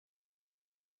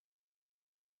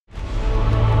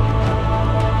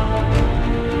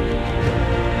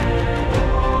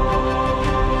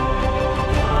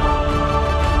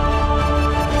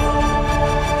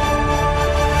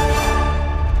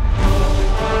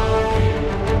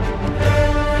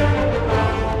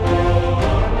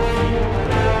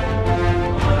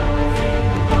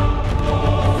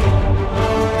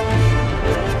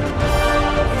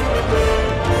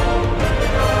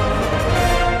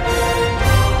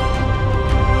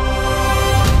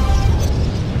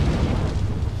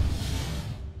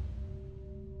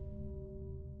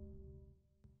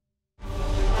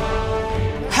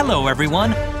Hello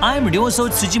everyone, I'm Ryozo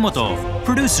Tsujimoto,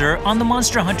 producer on the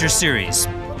Monster Hunter series.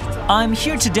 I'm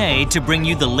here today to bring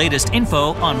you the latest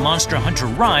info on Monster Hunter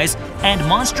Rise and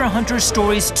Monster Hunter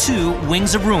Stories 2: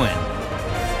 Wings of Ruin.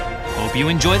 Hope you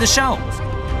enjoy the show!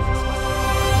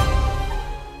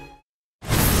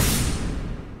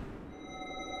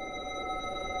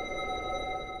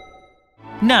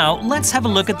 Now, let's have a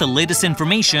look at the latest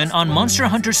information on Monster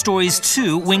Hunter Stories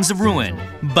 2: Wings of Ruin.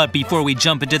 But before we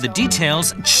jump into the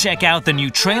details, check out the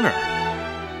new trailer.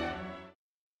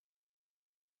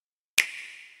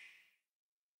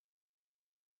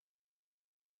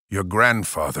 Your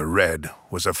grandfather, Red,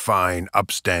 was a fine,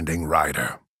 upstanding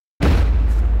rider.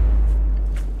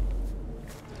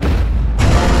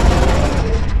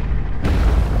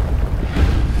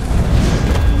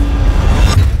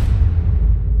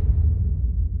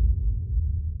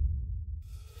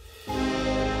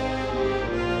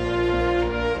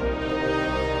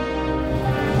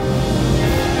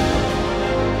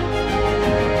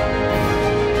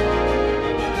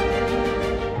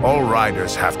 All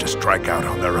riders have to strike out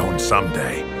on their own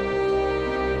someday.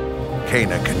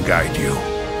 Kena can guide you.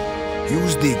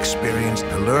 Use the experience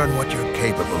to learn what you're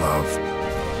capable of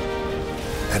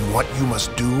and what you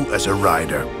must do as a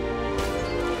rider.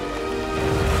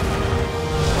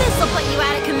 This'll put you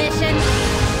out of commission.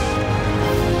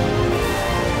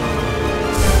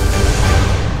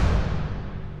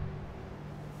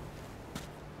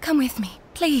 Come with me,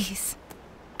 please.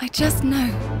 I just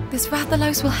know this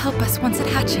Rathalos will help us once it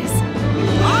hatches.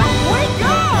 Off we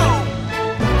go!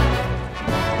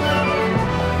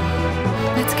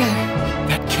 Let's go.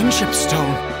 That kinship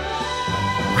stone,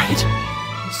 right?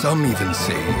 Some even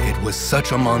say it was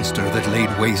such a monster that laid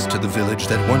waste to the village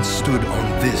that once stood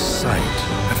on this site.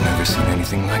 I've never seen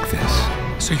anything like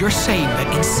this. So you're saying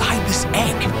that inside this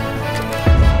egg,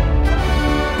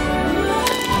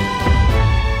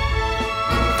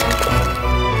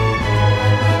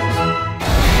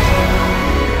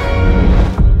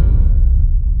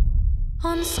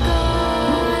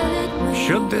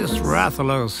 should this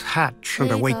Rathalos hatch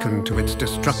and awaken to its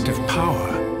destructive power,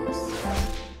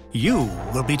 you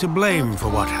will be to blame for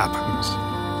what happens.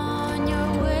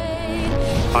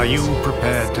 Are you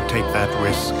prepared to take that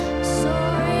risk?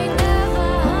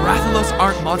 Rathalos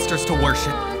aren't monsters to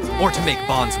worship or to make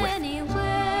bonds with.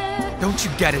 Don't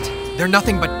you get it? They're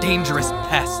nothing but dangerous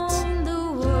pests.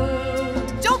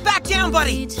 Don't back down,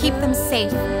 buddy! Keep them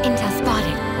safe until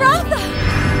spotted. Ratha!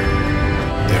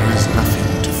 There is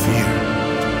nothing to fear.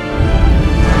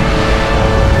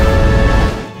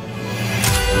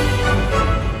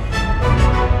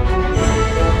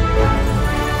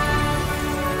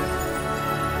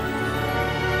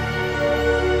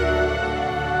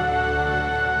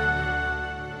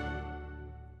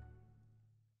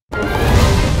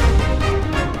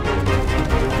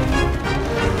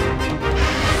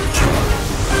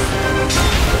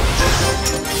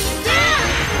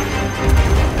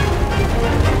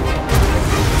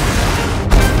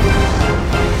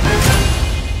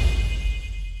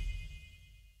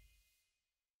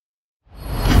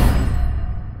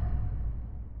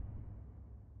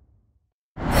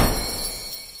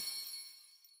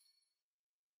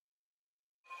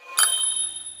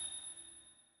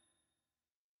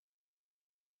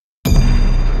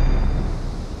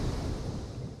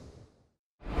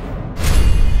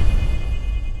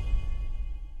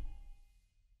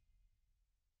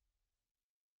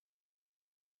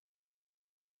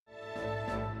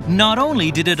 Not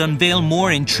only did it unveil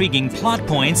more intriguing plot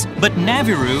points, but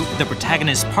Naviru, the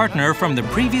protagonist's partner from the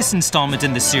previous installment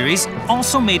in the series,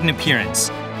 also made an appearance.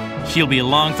 He'll be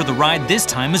along for the ride this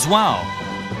time as well.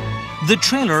 The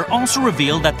trailer also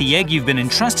revealed that the egg you've been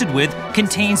entrusted with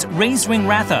contains Raisewing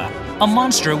Ratha, a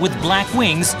monster with black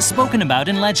wings spoken about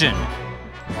in legend.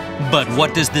 But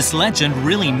what does this legend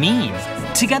really mean?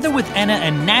 Together with Enna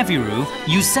and Naviru,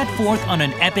 you set forth on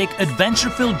an epic,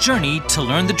 adventure-filled journey to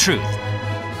learn the truth.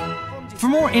 For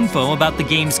more info about the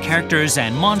game's characters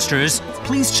and monsters,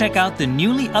 please check out the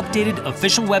newly updated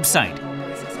official website.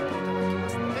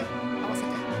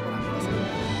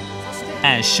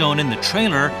 As shown in the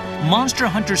trailer, Monster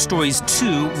Hunter Stories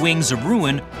 2: Wings of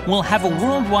Ruin will have a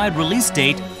worldwide release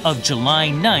date of July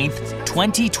 9th,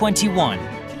 2021.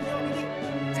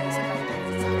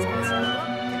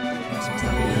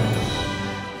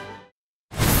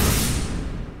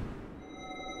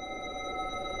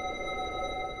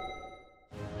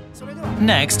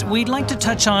 Next, we'd like to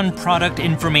touch on product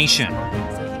information.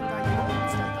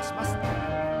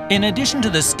 In addition to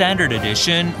the Standard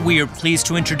Edition, we are pleased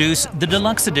to introduce the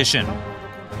Deluxe Edition.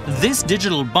 This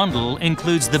digital bundle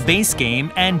includes the base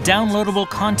game and downloadable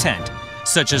content,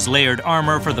 such as layered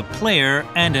armor for the player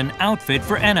and an outfit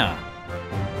for Enna.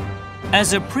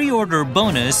 As a pre-order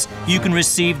bonus, you can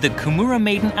receive the Kumura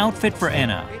Maiden outfit for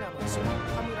Enna.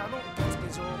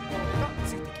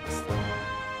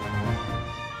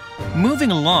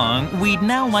 Moving along, we'd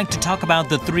now like to talk about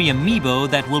the 3 amiibo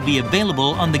that will be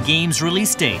available on the game's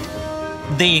release date.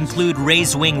 They include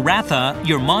Raisewing Ratha,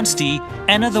 your Monstie,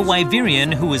 Enna the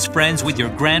Wyverian, who is friends with your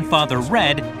grandfather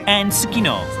Red, and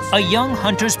Tsukino, a young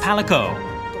hunter's Palico.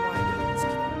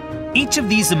 Each of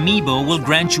these amiibo will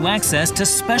grant you access to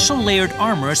special layered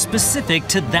armor specific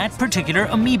to that particular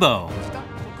amiibo,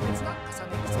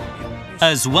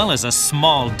 as well as a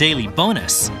small daily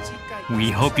bonus. We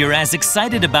hope you're as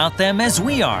excited about them as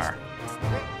we are.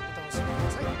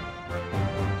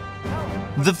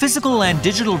 The physical and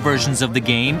digital versions of the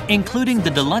game, including the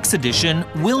deluxe edition,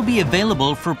 will be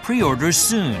available for pre-orders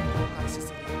soon.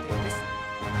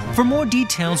 For more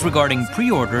details regarding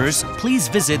pre-orders, please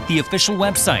visit the official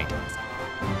website.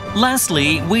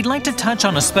 Lastly, we'd like to touch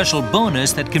on a special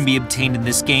bonus that can be obtained in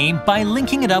this game by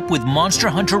linking it up with Monster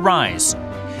Hunter Rise.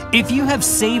 If you have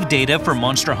save data for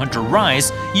Monster Hunter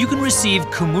Rise, you can receive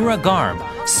Kumura Garb,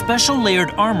 special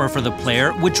layered armor for the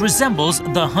player which resembles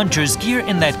the hunter's gear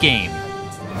in that game.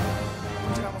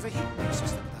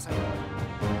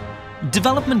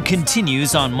 Development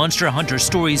continues on Monster Hunter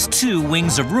Stories 2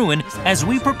 Wings of Ruin as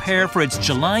we prepare for its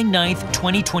July 9th,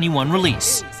 2021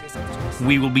 release.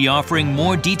 We will be offering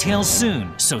more details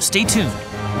soon, so stay tuned.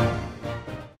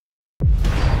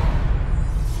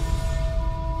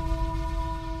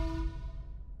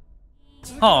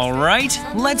 Alright,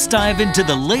 let's dive into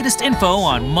the latest info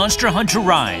on Monster Hunter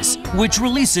Rise, which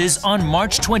releases on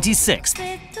March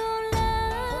 26th.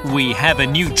 We have a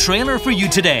new trailer for you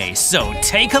today, so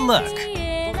take a look.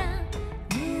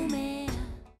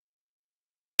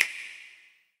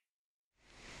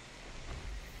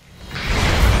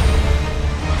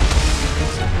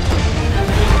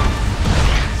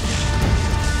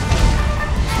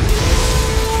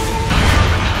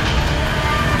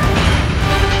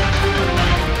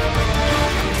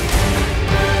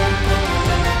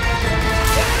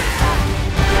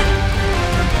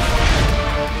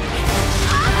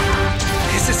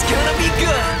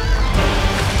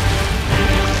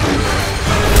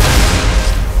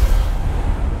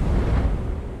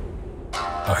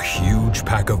 A huge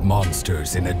pack of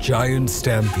monsters in a giant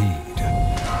stampede.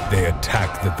 They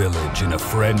attack the village in a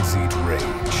frenzied rage.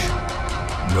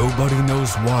 Nobody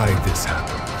knows why this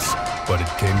happens, but it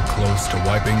came close to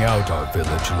wiping out our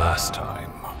village last time.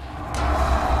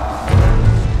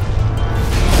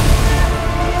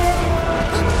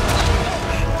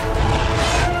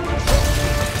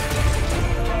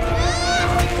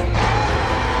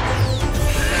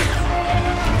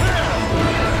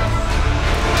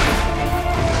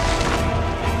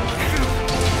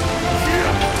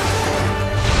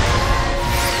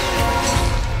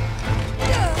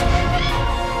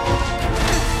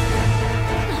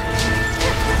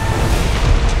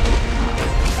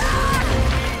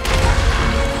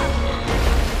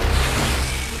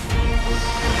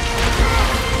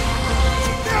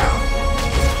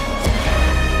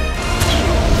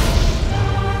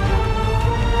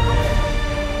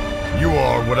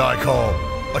 What I call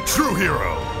a true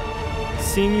hero.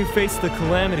 Seeing you face the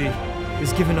calamity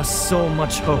has given us so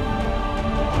much hope.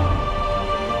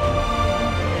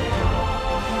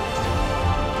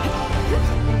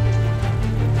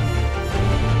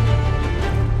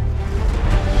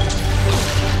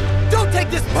 Don't take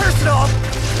this personal!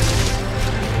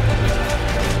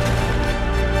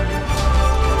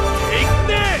 Take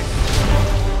this!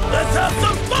 Let's have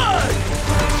some fun!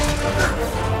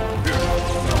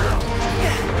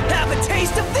 Have a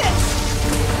taste of this!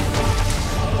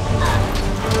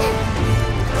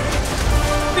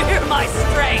 Fear my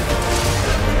strength!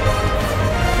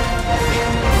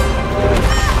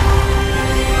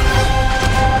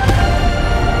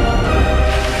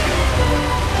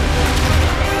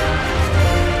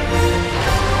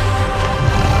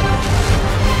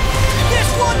 This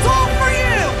one's all for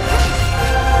you!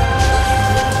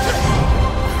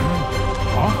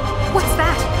 Huh? What's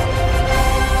that?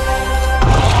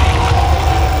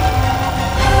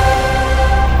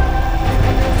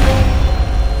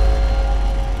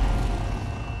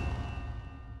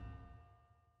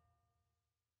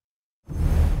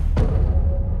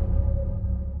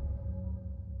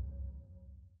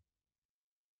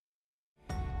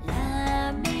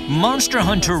 Monster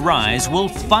Hunter Rise will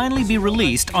finally be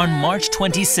released on March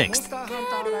 26th.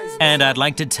 And I'd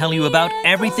like to tell you about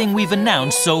everything we've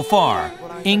announced so far,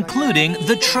 including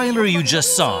the trailer you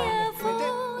just saw.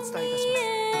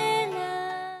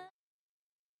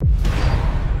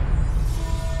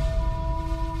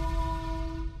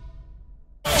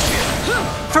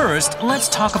 first, let's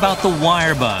talk about the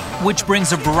Wire Bug, which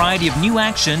brings a variety of new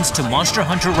actions to Monster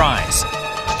Hunter Rise.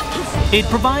 It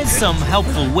provides some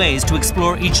helpful ways to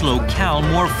explore each locale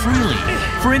more freely.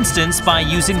 For instance, by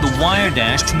using the wire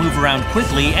dash to move around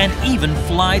quickly and even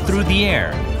fly through the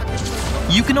air.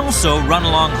 You can also run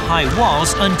along high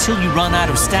walls until you run out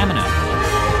of stamina.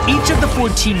 Each of the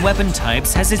 14 weapon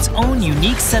types has its own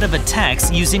unique set of attacks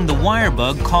using the Wire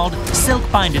Bug called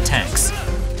Silkbind attacks.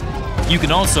 You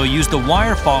can also use the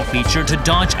Wire Fall feature to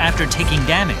dodge after taking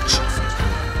damage.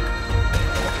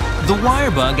 The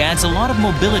Wire Bug adds a lot of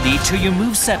mobility to your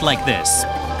moveset like this.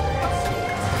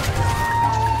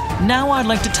 Now I'd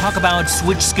like to talk about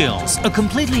Switch Skills, a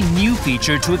completely new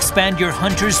feature to expand your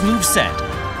hunter's moveset.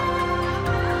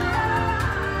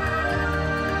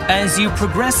 As you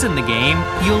progress in the game,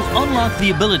 you'll unlock the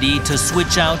ability to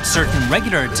switch out certain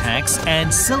regular attacks and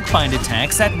Silkbind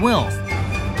attacks at will,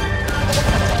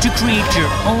 to create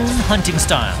your own hunting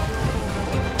style.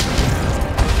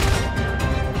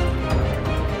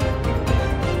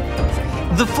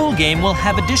 The full game will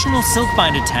have additional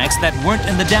Silkbind attacks that weren't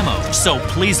in the demo, so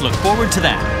please look forward to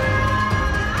that.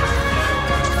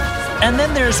 And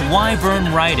then there's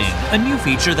Wyvern Riding, a new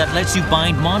feature that lets you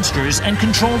bind monsters and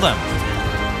control them.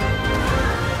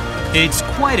 It's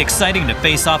quite exciting to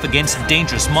face off against a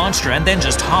dangerous monster and then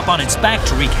just hop on its back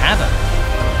to wreak havoc.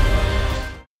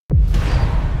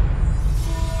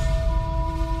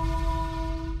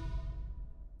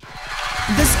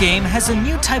 This game has a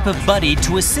new type of buddy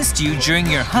to assist you during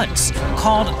your hunts,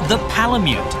 called the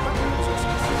Palamute.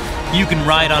 You can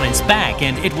ride on its back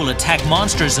and it will attack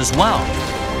monsters as well.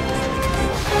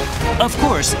 Of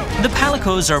course, the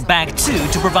Palicos are back too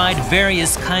to provide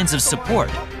various kinds of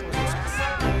support.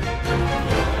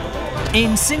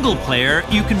 In single player,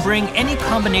 you can bring any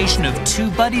combination of 2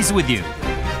 buddies with you.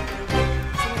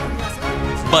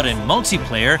 But in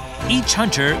multiplayer, each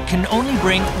hunter can only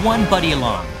bring 1 buddy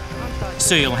along.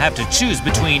 So you'll have to choose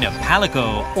between a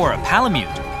Palico or a Palamute.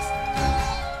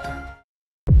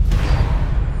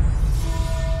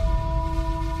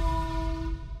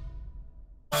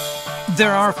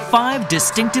 There are 5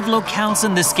 distinctive locales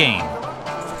in this game.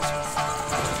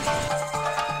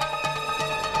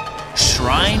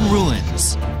 Shrine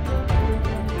Ruins,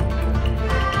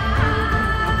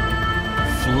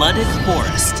 Flooded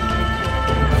Forest,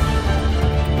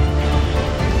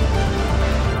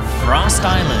 Frost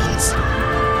Islands,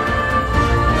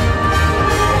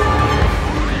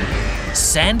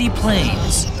 Sandy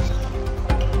Plains,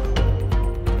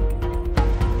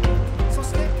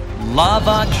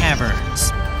 Lava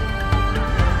Caverns.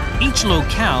 Each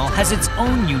locale has its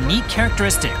own unique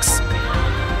characteristics.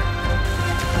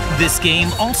 This game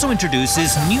also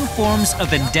introduces new forms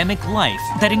of endemic life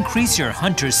that increase your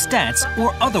hunter's stats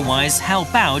or otherwise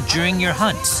help out during your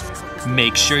hunts.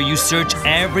 Make sure you search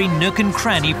every nook and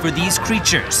cranny for these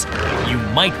creatures. You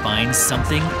might find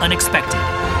something unexpected.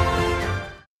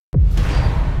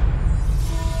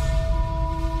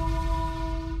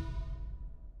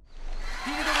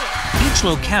 Each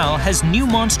locale has new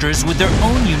monsters with their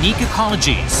own unique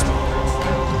ecologies.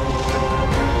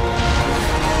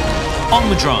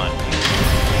 Almudron,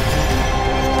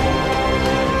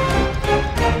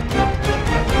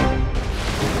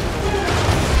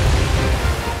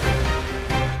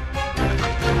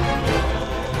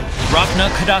 Rachna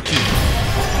Kadaki,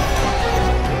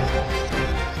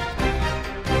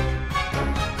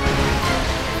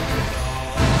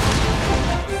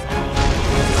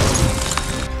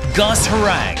 Gus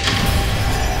Harag,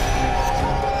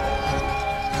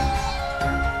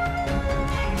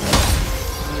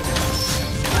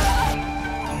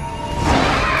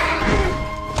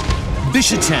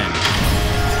 Bishatan,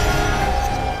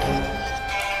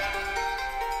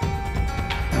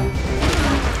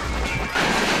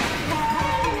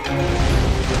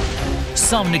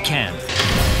 Somnicanth,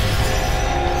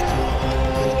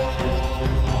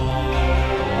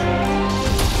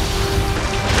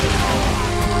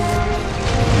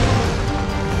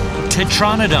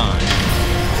 Tetranodon,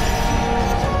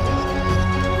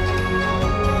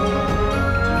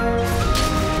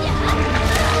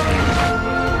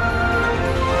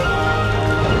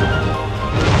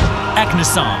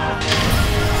 Aknosom,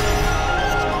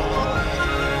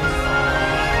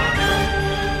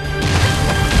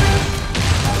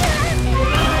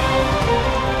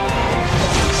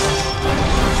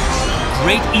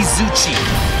 Great Izuchi,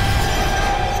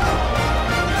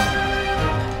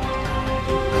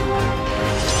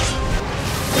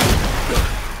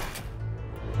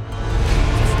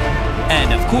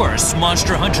 and of course,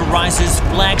 Monster Hunter Rise's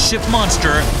flagship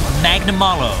monster,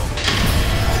 Magnamalo.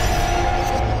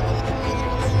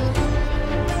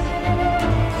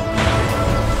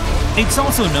 It's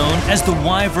also known as the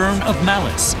Wyvern of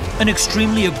Malice, an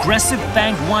extremely aggressive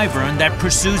fanged wyvern that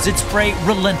pursues its prey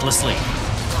relentlessly.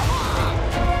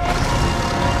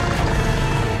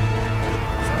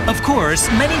 Of course,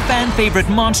 many fan-favorite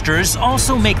monsters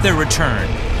also make their return.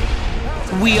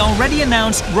 We already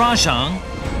announced Rajang,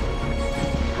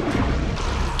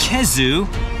 Khezu,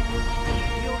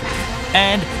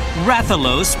 and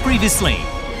Rathalos previously.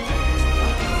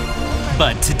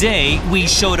 But today, we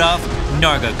showed off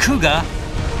Nargacuga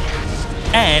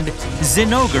and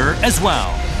Zinogre as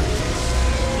well.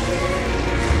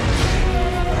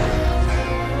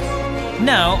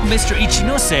 Now, Mr.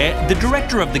 Ichinose, the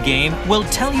director of the game, will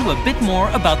tell you a bit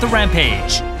more about the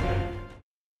Rampage.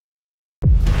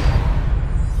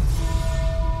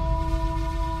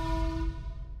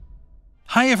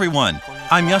 Hi everyone,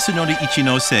 I'm Yasunori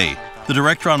Ichinose, the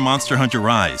director on Monster Hunter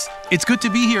Rise. It's good to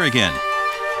be here again.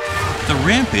 The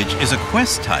Rampage is a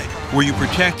quest type where you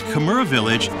protect Kamura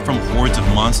Village from hordes of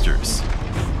monsters.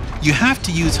 You have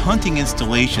to use hunting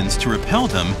installations to repel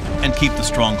them and keep the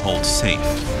stronghold safe.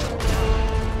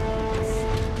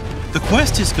 The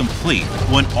quest is complete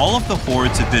when all of the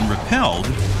hordes have been repelled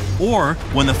or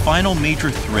when the final major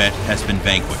threat has been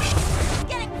vanquished.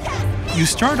 You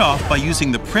start off by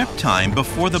using the prep time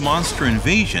before the monster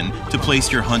invasion to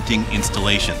place your hunting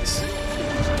installations.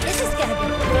 This is gonna be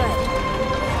good.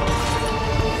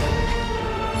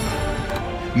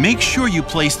 Make sure you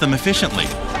place them efficiently.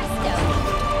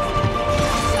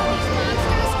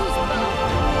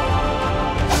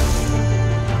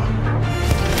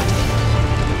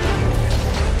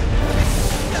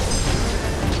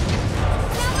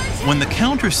 When the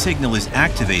counter signal is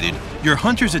activated, your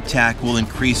hunter's attack will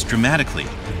increase dramatically.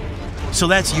 So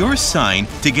that's your sign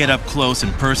to get up close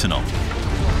and personal.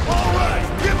 All right,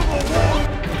 give him a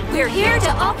warning. We're here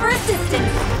to offer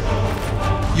assistance.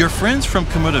 Your friends from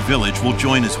Kamura Village will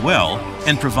join as well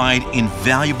and provide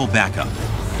invaluable backup.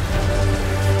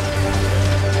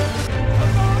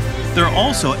 There are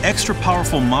also extra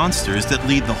powerful monsters that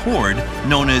lead the horde,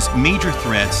 known as major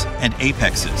threats and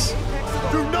apexes.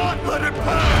 Do not let it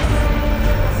pass!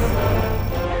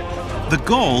 The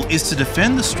goal is to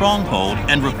defend the stronghold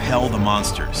and repel the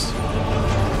monsters.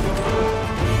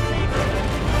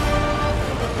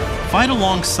 Fight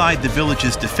alongside the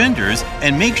village's defenders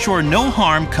and make sure no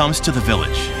harm comes to the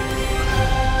village.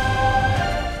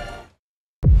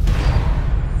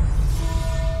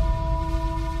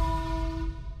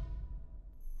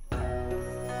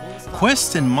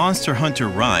 Quests in Monster Hunter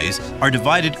Rise are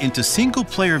divided into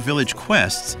single-player village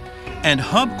quests and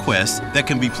hub quests that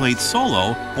can be played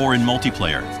solo or in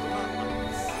multiplayer.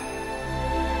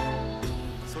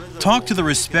 Talk to the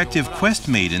respective quest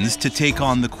maidens to take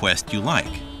on the quest you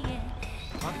like.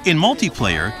 In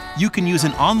multiplayer, you can use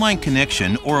an online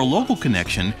connection or a local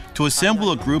connection to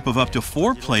assemble a group of up to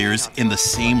 4 players in the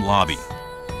same lobby.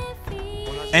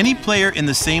 Any player in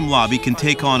the same lobby can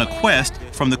take on a quest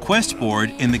from the quest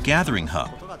board in the Gathering Hub.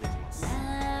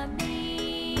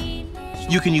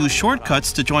 You can use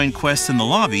shortcuts to join quests in the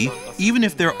lobby, even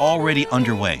if they're already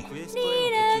underway.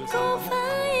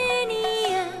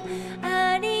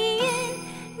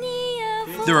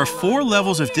 There are 4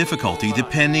 levels of difficulty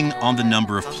depending on the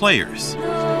number of players.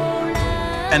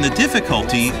 And the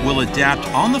difficulty will adapt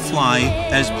on the fly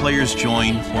as players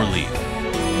join or leave.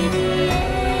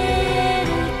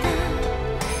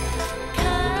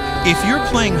 If you're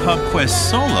playing Hub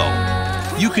Quest solo,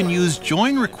 you can use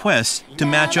join requests to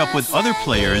match up with other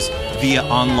players via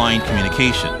online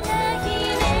communication.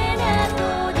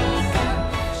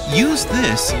 Use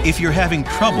this if you're having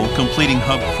trouble completing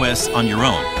Hub Quests on your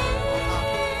own.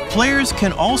 Players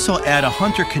can also add a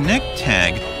Hunter Connect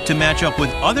tag to match up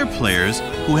with other players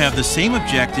who have the same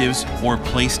objectives or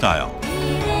playstyle.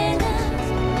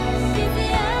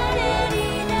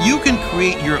 You can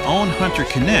create your own Hunter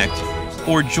Connect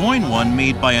or join one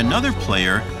made by another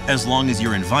player as long as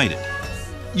you're invited.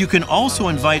 You can also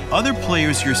invite other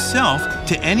players yourself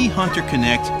to any Hunter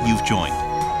Connect you've joined.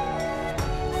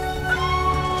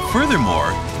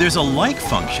 Furthermore, there's a like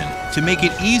function to make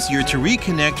it easier to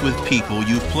reconnect with people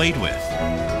you've played with.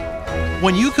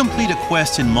 When you complete a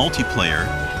quest in multiplayer,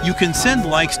 you can send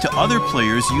likes to other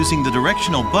players using the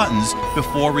directional buttons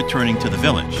before returning to the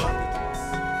village.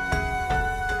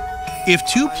 If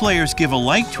 2 players give a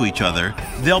like to each other,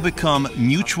 they'll become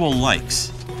mutual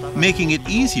likes, making it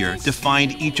easier to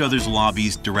find each other's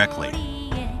lobbies directly.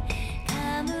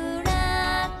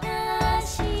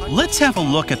 Let's have a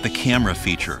look at the camera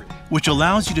feature, which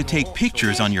allows you to take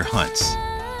pictures on your hunts.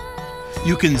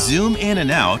 You can zoom in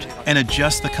and out and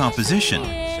adjust the composition.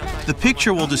 The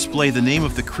picture will display the name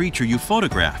of the creature you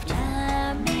photographed.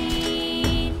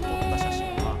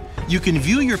 You can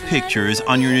view your pictures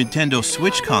on your Nintendo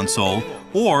Switch console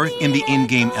or in the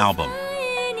in-game album.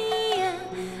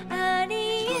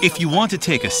 If you want to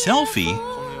take a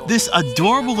selfie, this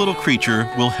adorable little creature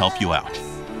will help you out.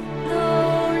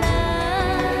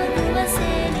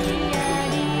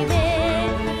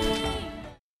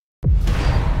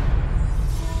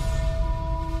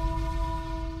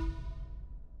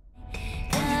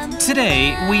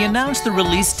 Today, we announced the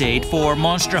release date for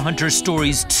Monster Hunter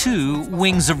Stories 2: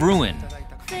 Wings of Ruin.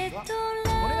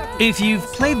 If you've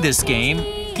played this game,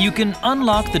 you can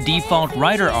unlock the default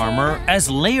Rider armor as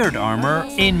layered armor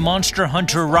in Monster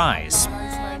Hunter Rise.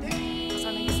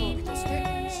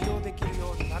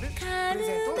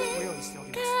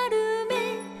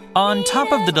 On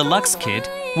top of the deluxe kit,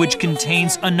 which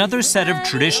contains another set of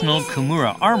traditional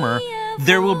Kimura armor,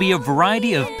 there will be a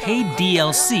variety of paid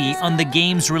DLC on the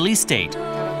game's release date,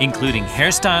 including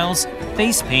hairstyles,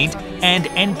 face paint, and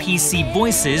NPC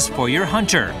voices for your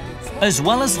hunter, as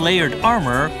well as layered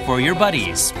armor for your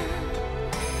buddies.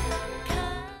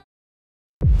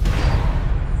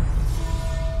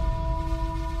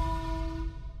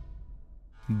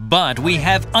 But we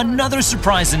have another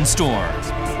surprise in store.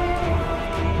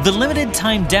 The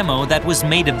limited-time demo that was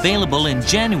made available in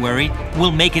January will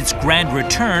make its grand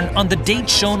return on the date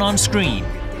shown on screen.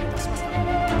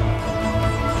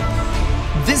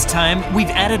 This time,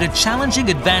 we've added a challenging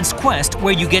advanced quest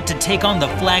where you get to take on the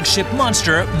flagship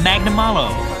monster, Magnamalo.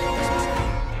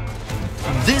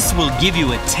 This will give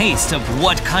you a taste of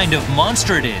what kind of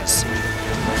monster it is.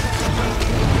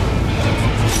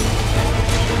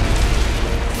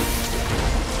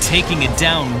 Taking it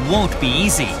down won't be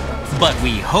easy, but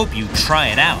we hope you try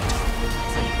it out.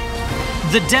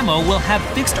 The demo will have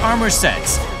fixed armor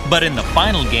sets, but in the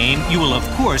final game, you will of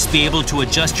course be able to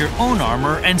adjust your own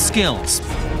armor and skills.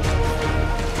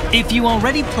 If you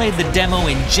already played the demo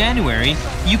in January,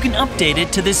 you can update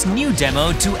it to this new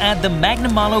demo to add the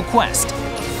Magnamalo quest,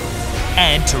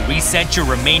 and to reset your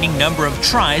remaining number of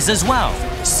tries as well,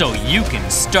 so you can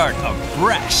start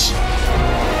afresh.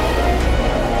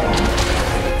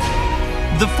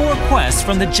 The 4 quests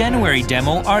from the January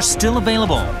demo are still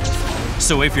available,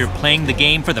 so if you're playing the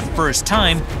game for the first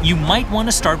time, you might want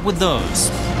to start with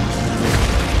those.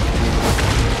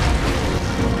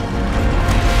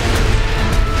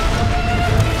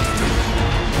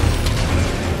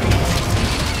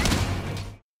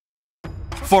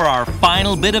 For our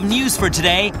final bit of news for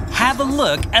today, have a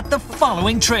look at the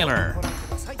following trailer.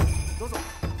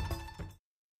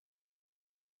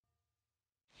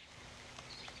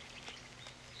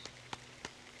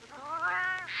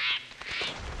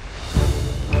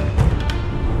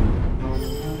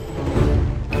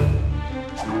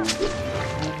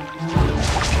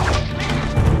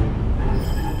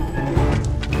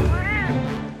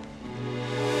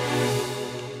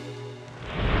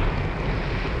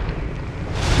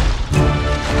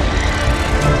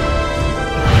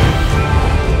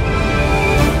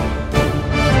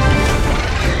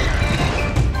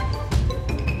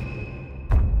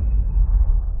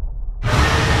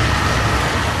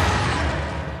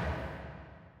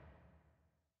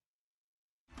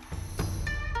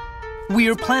 We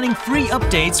are planning 3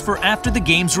 updates for after the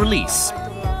game's release.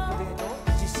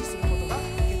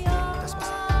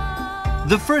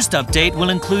 The first update will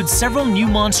include several new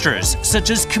monsters, such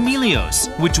as Chameleos,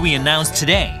 which we announced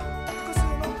today.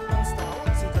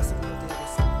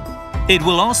 It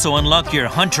will also unlock your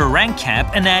Hunter rank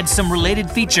cap and add some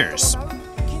related features.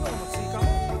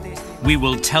 We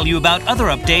will tell you about other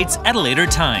updates at a later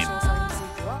time.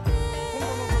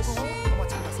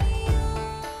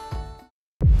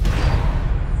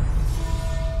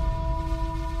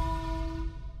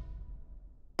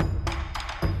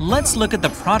 Let's look at the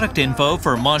product info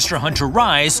for Monster Hunter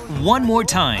Rise one more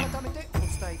time.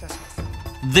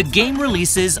 The game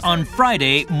releases on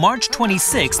Friday, March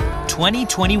 26,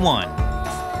 2021.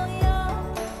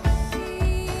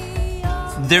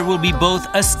 There will be both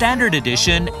a standard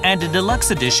edition and a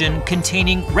deluxe edition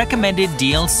containing recommended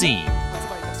DLC.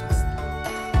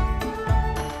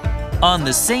 On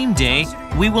the same day,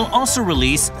 we will also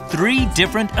release 3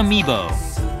 different amiibo.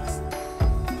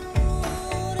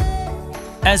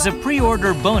 As a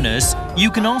pre-order bonus,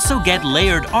 you can also get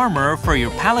layered armor for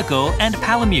your Palico and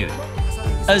Palamute,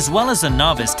 as well as a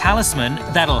novice talisman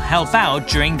that'll help out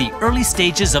during the early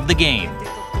stages of the game.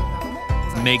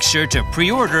 Make sure to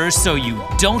pre-order so you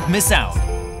don't miss out.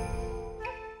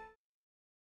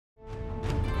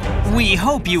 We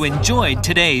hope you enjoyed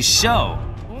today's show.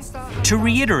 To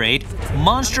reiterate,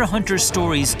 Monster Hunter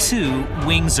Stories 2: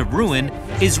 Wings of Ruin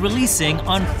is releasing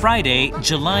on Friday,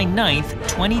 July 9th,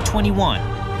 2021.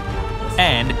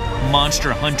 and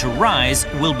Monster Hunter Rise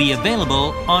will be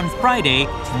available on Friday,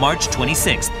 March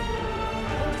 26th.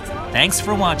 Thanks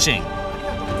for watching.